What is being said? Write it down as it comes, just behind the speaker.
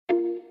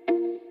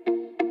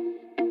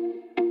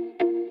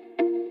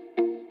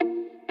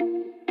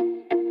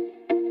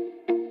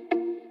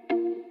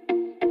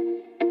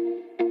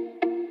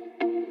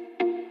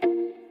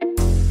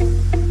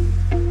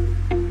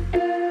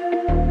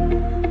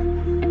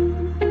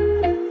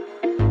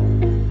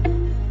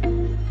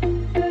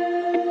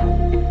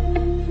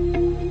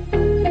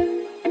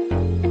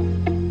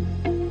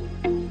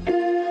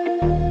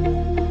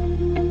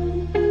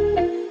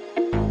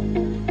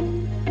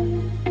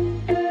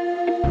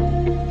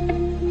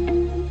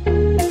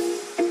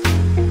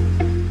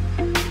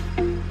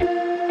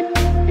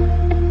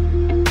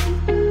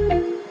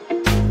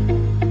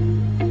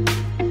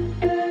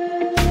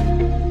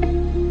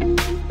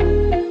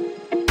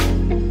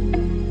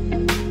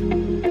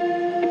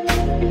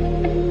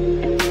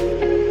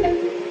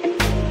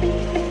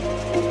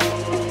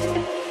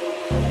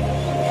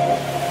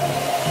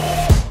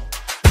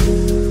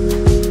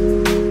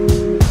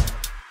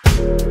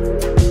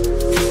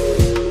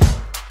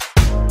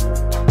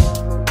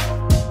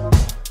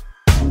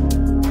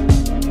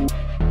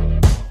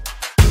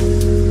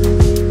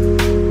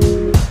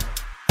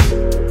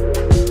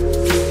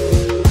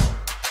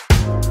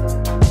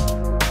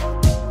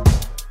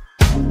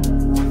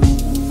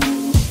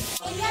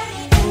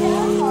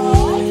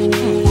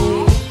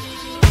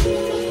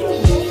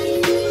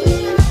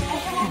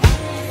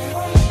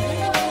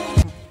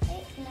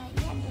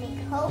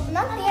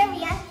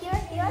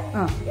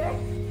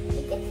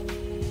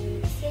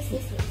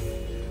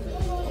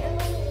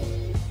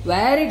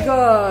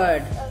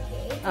good.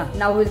 Okay.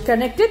 Now we'll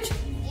connect it.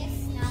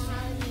 Yes,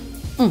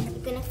 now we're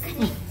gonna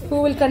connect.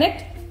 Who will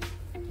connect?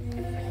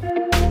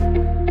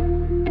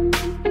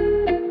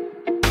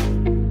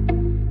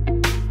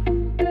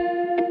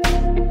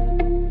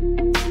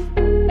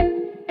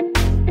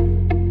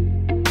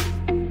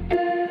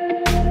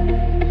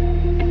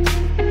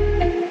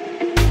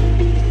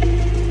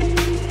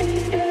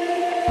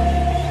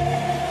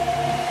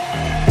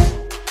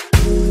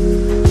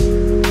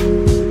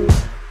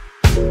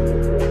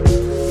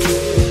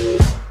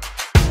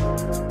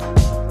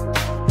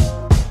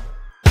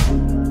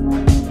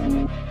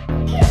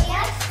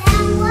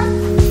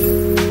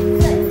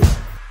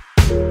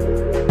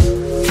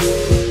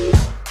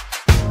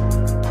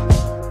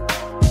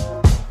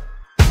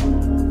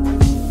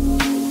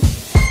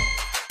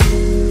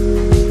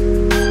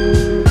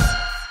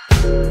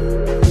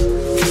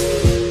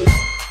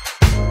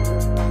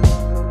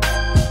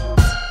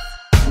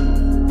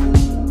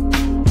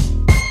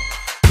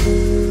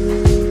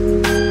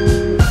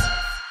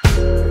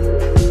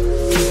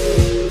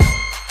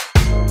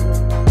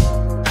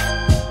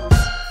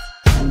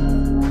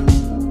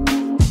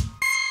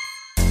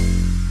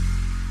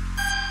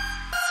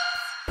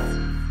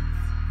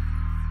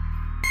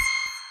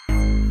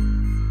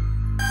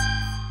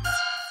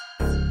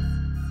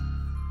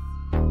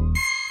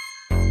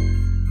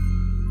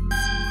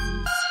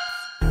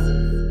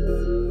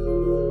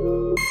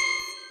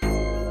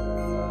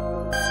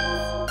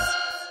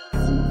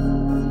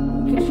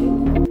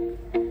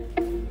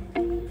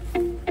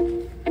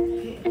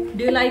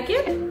 Do you like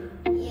it?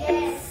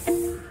 Yes.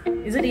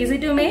 Is it easy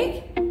to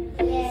make?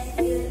 Yes,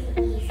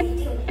 really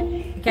easy to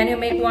make. Can you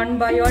make one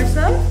by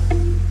yourself?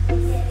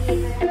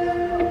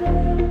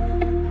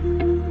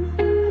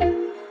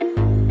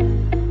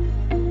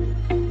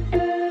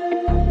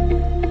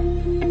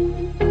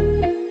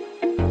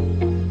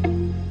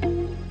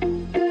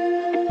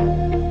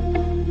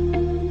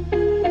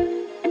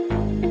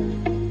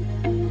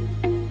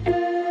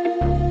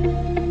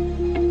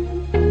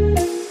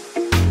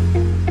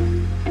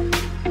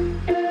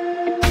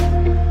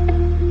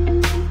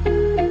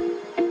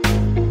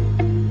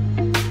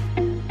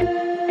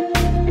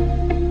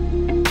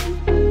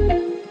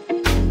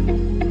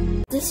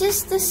 This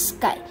is the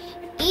skull.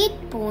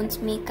 8 bones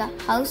make a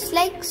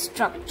house-like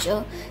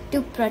structure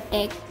to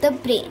protect the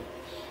brain.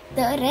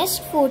 The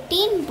rest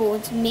 14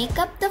 bones make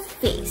up the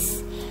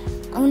face.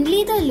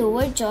 Only the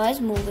lower jaw is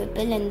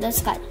movable in the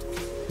skull.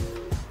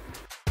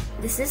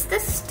 This is the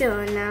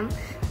sternum.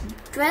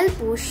 12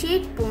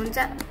 bow-shaped bones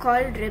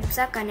called ribs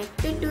are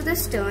connected to the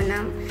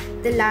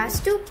sternum. The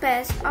last 2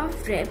 pairs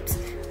of ribs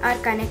are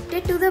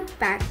connected to the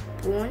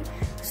backbone,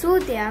 so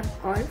they are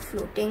called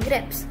floating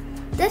ribs.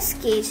 This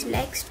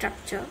cage-like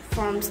structure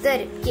forms the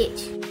rib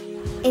cage.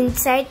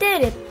 Inside the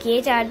rib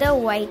cage are the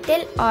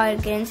vital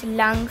organs,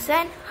 lungs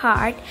and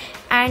heart,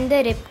 and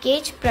the rib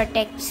cage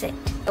protects it.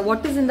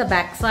 What is in the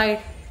back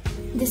side?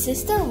 This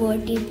is the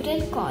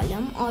vertebral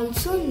column,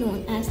 also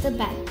known as the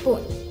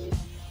backbone.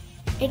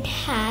 It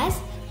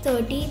has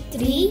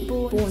 33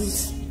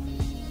 bones.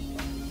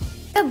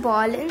 The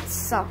ball and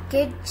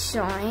socket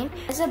joint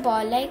has a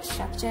ball-like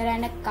structure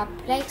and a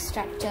cup-like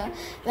structure.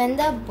 When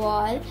the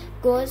ball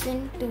goes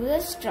into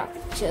the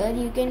structure,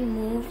 you can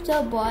move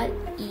the ball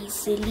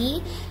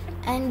easily,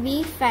 and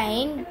we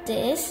find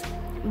this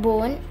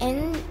bone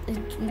in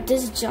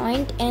this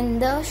joint in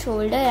the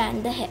shoulder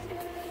and the hip.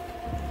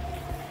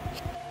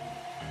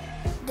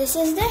 This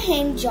is the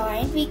hinge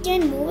joint. We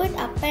can move it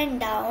up and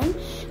down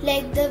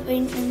like the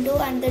window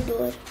and the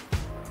door.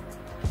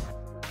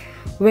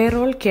 Where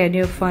all can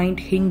you find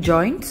hinge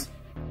joints?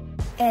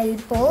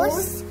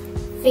 Elbows,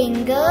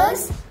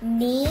 fingers,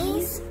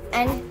 knees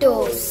and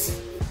toes.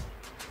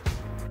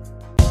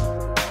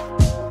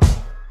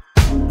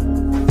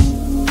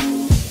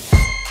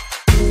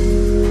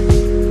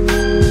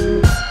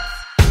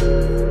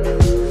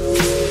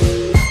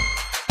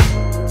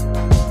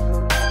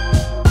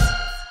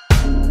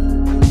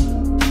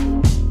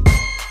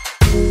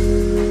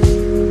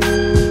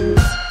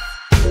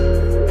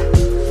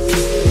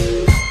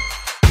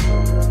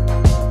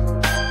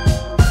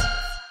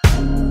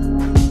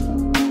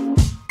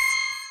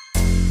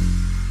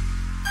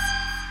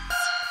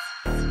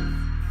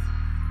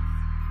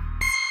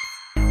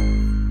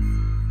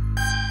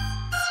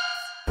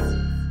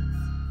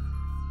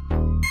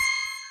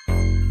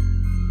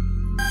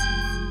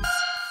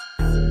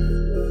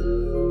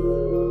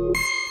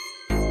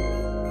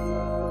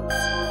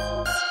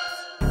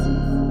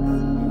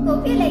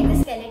 Hope you like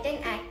the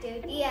skeleton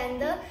activity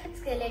and the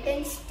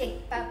skeleton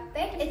stick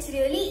puppet. It's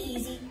really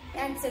easy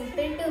and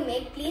simple to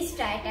make. Please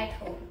try it at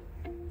home.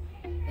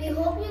 We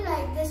hope you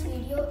liked this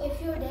video. If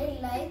you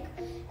did, like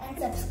and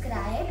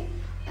subscribe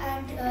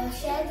and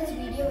share this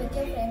video with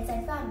your friends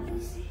and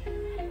families.